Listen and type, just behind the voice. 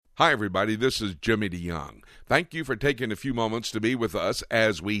Hi, everybody. This is Jimmy DeYoung. Thank you for taking a few moments to be with us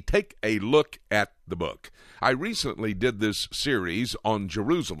as we take a look at the book. I recently did this series on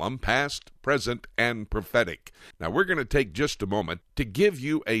Jerusalem, past, present, and prophetic. Now, we're going to take just a moment to give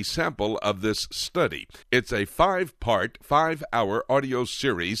you a sample of this study. It's a 5-part, 5-hour audio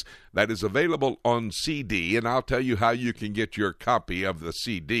series that is available on CD, and I'll tell you how you can get your copy of the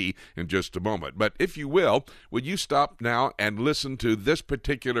CD in just a moment. But if you will, would you stop now and listen to this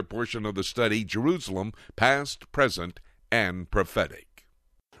particular portion of the study, Jerusalem, past, present, and prophetic.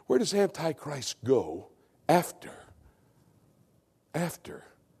 Where does Antichrist go after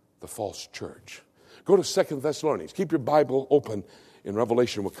the false church? Go to 2 Thessalonians. Keep your Bible open in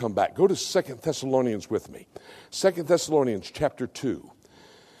Revelation. We'll come back. Go to 2 Thessalonians with me. 2 Thessalonians chapter 2.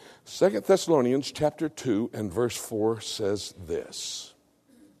 2 Thessalonians chapter 2 and verse 4 says this.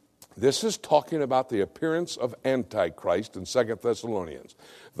 This is talking about the appearance of Antichrist in 2 Thessalonians.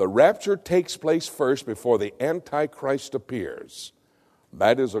 The rapture takes place first before the Antichrist appears.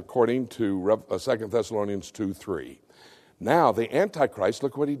 That is according to 2 Thessalonians 2:3. Now, the Antichrist,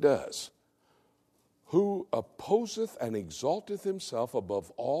 look what he does. Who opposeth and exalteth himself above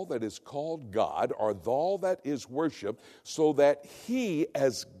all that is called God, or all that is worshipped, so that he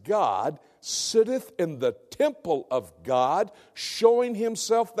as God sitteth in the temple of God, showing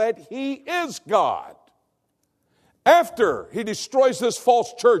himself that he is God. After he destroys this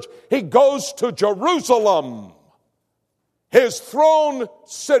false church, he goes to Jerusalem, his throne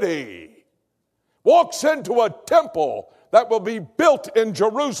city, walks into a temple that will be built in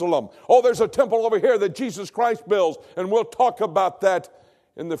Jerusalem. Oh, there's a temple over here that Jesus Christ builds, and we'll talk about that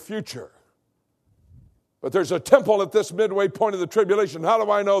in the future. But there's a temple at this midway point of the tribulation. How do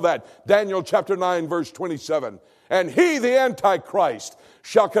I know that? Daniel chapter 9, verse 27. And he, the Antichrist,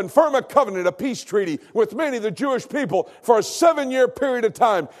 shall confirm a covenant, a peace treaty with many of the Jewish people for a 7-year period of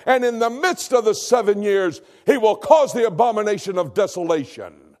time. And in the midst of the 7 years, he will cause the abomination of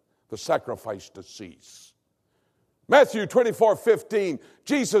desolation, the sacrifice to cease. Matthew 24:15,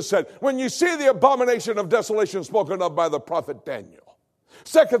 Jesus said, when you see the abomination of desolation spoken of by the prophet Daniel.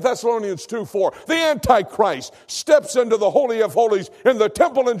 2 Thessalonians 2:4, the Antichrist steps into the Holy of Holies in the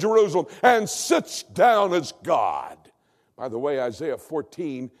temple in Jerusalem and sits down as God. By the way, Isaiah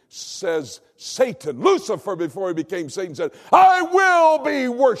 14 says Satan, Lucifer, before he became Satan, said, I will be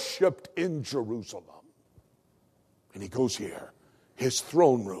worshipped in Jerusalem. And he goes here, his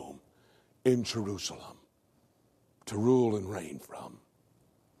throne room in Jerusalem, to rule and reign from.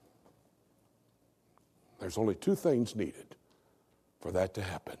 There's only 2 things needed for that to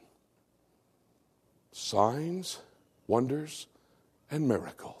happen. Signs, wonders, and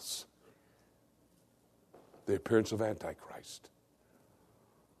miracles. The appearance of Antichrist.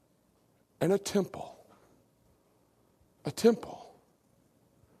 And a temple. A temple.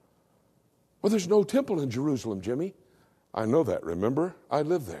 Well, there's no temple in Jerusalem, Jimmy. I know that, remember? I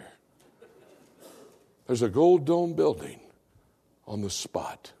live there. There's a gold dome building on the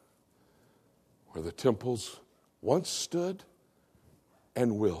spot where the temples once stood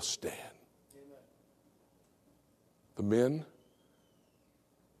and will stand. The men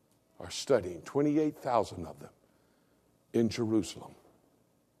are studying, 28,000 of them, in Jerusalem,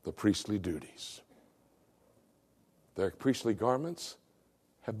 the priestly duties. Their priestly garments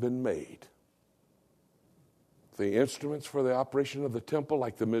have been made. The instruments for the operation of the temple,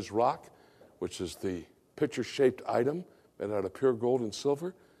 like the Mizrach, which is the pitcher-shaped item made out of pure gold and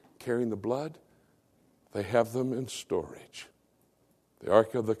silver, carrying the blood, they have them in storage. The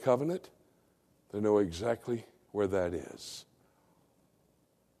Ark of the Covenant, they know exactly where that is.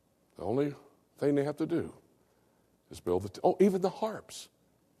 The only thing they have to do is build even the harps.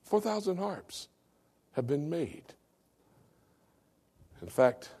 4,000 harps have been made. In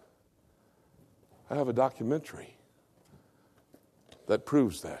fact, I have a documentary that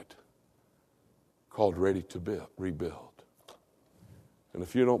proves that, called Ready to Rebuild. And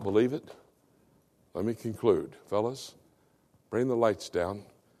if you don't believe it, let me conclude. Fellas, bring the lights down.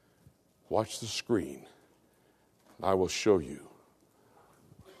 Watch the screen. I will show you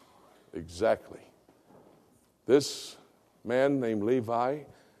exactly. This man named Levi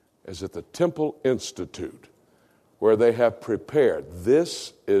is at the Temple Institute, where they have prepared.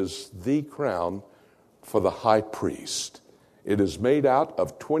 This is the crown for the high priest. It is made out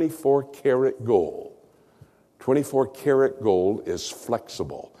of 24-karat gold. 24-karat gold is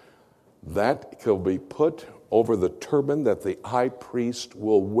flexible. That can be put over the turban that the high priest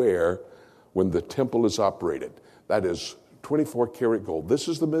will wear when the temple is operated. That is 24-karat gold. This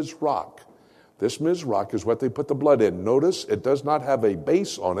is the Mizrach. This Mizrach is what they put the blood in. Notice it does not have a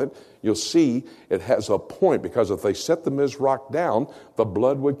base on it. You'll see it has a point, because if they set the Mizrach down, the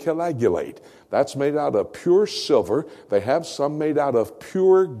blood would coagulate. That's made out of pure silver. They have some made out of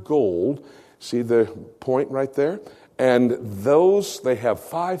pure gold. See the point right there? And those, they have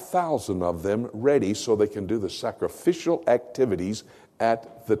 5,000 of them ready so they can do the sacrificial activities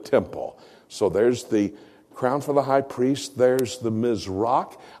at the temple. So there's the crown for the high priest. There's the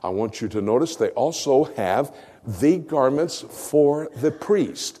Mizrach. I want you to notice they also have the garments for the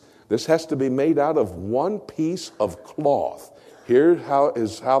priest. This has to be made out of one piece of cloth. Here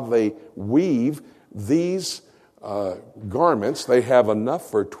is how they weave these garments. They have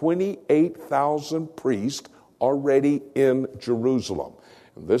enough for 28,000 priests already in Jerusalem.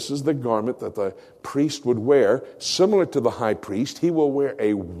 And this is the garment that the priest would wear, similar to the high priest. He will wear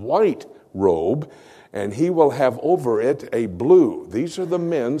a white robe, and he will have over it a blue. These are the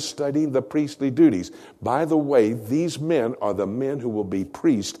men studying the priestly duties. By the way, these men are the men who will be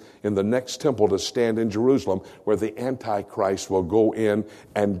priests in the next temple to stand in Jerusalem, where the Antichrist will go in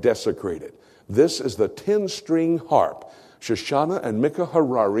and desecrate it. This is the 10-string harp. Shoshana and Micah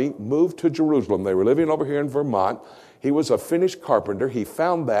Harari moved to Jerusalem. They were living over here in Vermont. He was a finished carpenter. He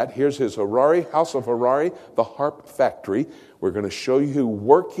found that. Here's his Harari, House of Harari, the harp factory. We're going to show you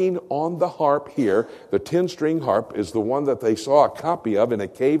working on the harp here. The 10-string harp is the one that they saw a copy of in a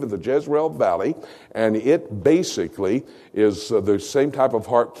cave in the Jezreel Valley, and it basically is the same type of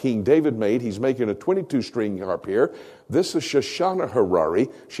harp King David made. He's making a 22-string harp here. This is Shoshana Harari.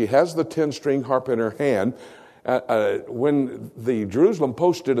 She has the 10-string harp in her hand. When the Jerusalem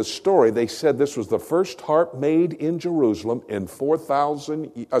Post did a story, they said this was the first harp made in Jerusalem in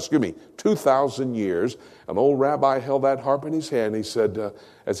 2,000 years. An old rabbi held that harp in his hand. He said,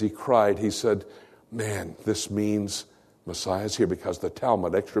 as he cried, he said, man, this means Messiah's here, because the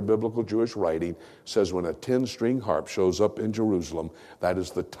Talmud, extra-biblical Jewish writing, says when a 10-string harp shows up in Jerusalem, that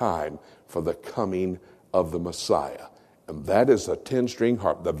is the time for the coming of the Messiah. And that is a 10-string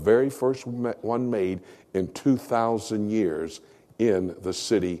harp, the very first one made in 2,000 years in the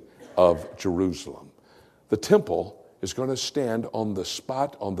city of Jerusalem. The temple is going to stand on the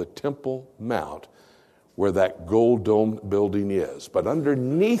spot on the Temple Mount where that gold dome building is. But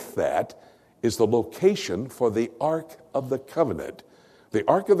underneath that is the location for the Ark of the Covenant. The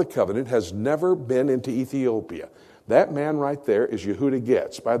Ark of the Covenant has never been into Ethiopia. That man right there is Yehuda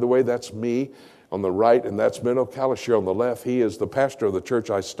Getz. By the way, that's me on the right, and that's Menno Kalashir on the left. He is the pastor of the church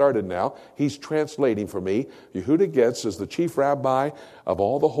I started now. He's translating for me. Yehuda Getz is the chief rabbi of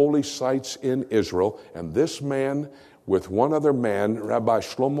all the holy sites in Israel, and this man, with one other man, Rabbi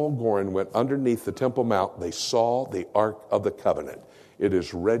Shlomo Goren, went underneath the Temple Mount. They saw the Ark of the Covenant. It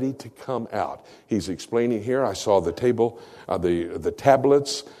is ready to come out. He's explaining here. I saw the table, the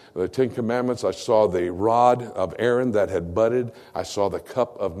tablets, the Ten Commandments. I saw the rod of Aaron that had budded. I saw the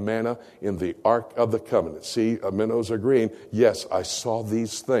cup of manna in the Ark of the Covenant. See, Menno's agreeing. Yes, I saw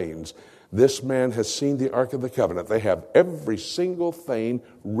these things. This man has seen the Ark of the Covenant. They have every single thing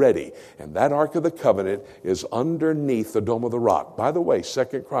ready. And that Ark of the Covenant is underneath the Dome of the Rock. By the way, 2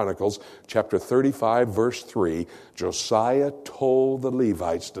 Chronicles chapter 35, verse 3, Josiah told the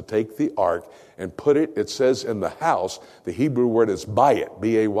Levites to take the Ark and put it, it says in the house, the Hebrew word is bayit,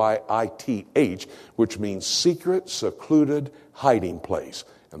 B-A-Y-I-T-H, which means secret, secluded hiding place.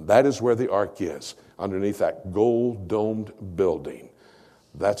 And that is where the Ark is, underneath that gold-domed building.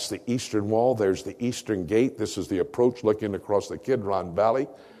 That's the eastern wall. There's the eastern gate. This is the approach looking across the Kidron Valley.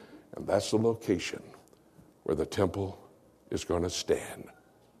 And that's the location where the temple is going to stand.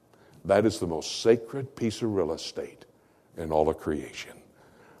 That is the most sacred piece of real estate in all of creation.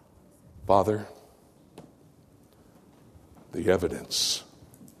 Father, the evidence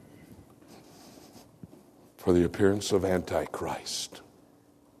for the appearance of Antichrist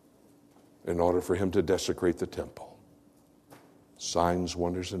in order for him to desecrate the temple. Signs,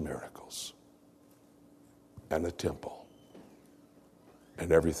 wonders, and miracles, and a temple,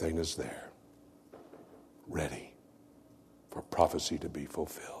 and everything is there, ready for prophecy to be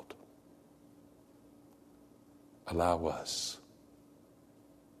fulfilled. Allow us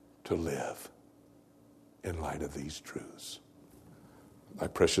to live in light of these truths. In thy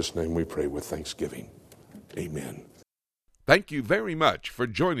precious name we pray with thanksgiving. Amen. Thank you very much for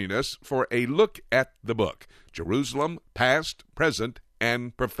joining us for a look at the book, Jerusalem, Past, Present,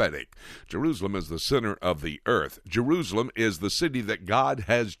 and prophetic. Jerusalem is the center of the earth. Jerusalem is the city that God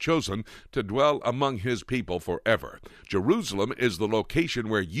has chosen to dwell among his people forever. Jerusalem is the location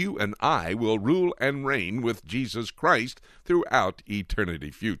where you and I will rule and reign with Jesus Christ throughout eternity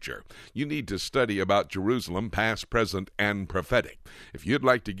future. You need to study about Jerusalem, past, present, and prophetic. If you'd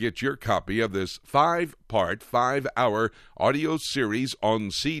like to get your copy of this 5-part, 5-hour audio series on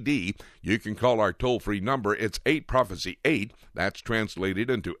CD, you can call our toll-free number. It's 8-Prophecy-8. That's translated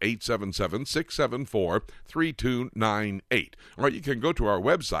into 877-674-3298. Or you can go to our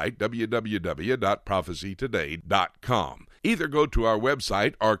website, www.prophecytoday.com. Either go to our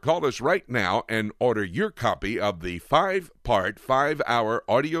website or call us right now and order your copy of the 5-part, 5-hour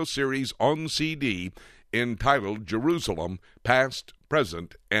audio series on CD entitled Jerusalem, Past,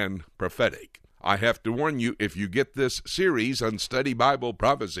 Present, and Prophetic. I have to warn you, if you get this series and study Bible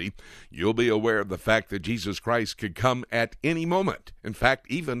prophecy, you'll be aware of the fact that Jesus Christ could come at any moment. In fact,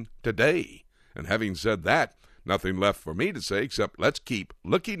 even today. And having said that, nothing left for me to say except let's keep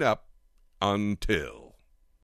looking up until...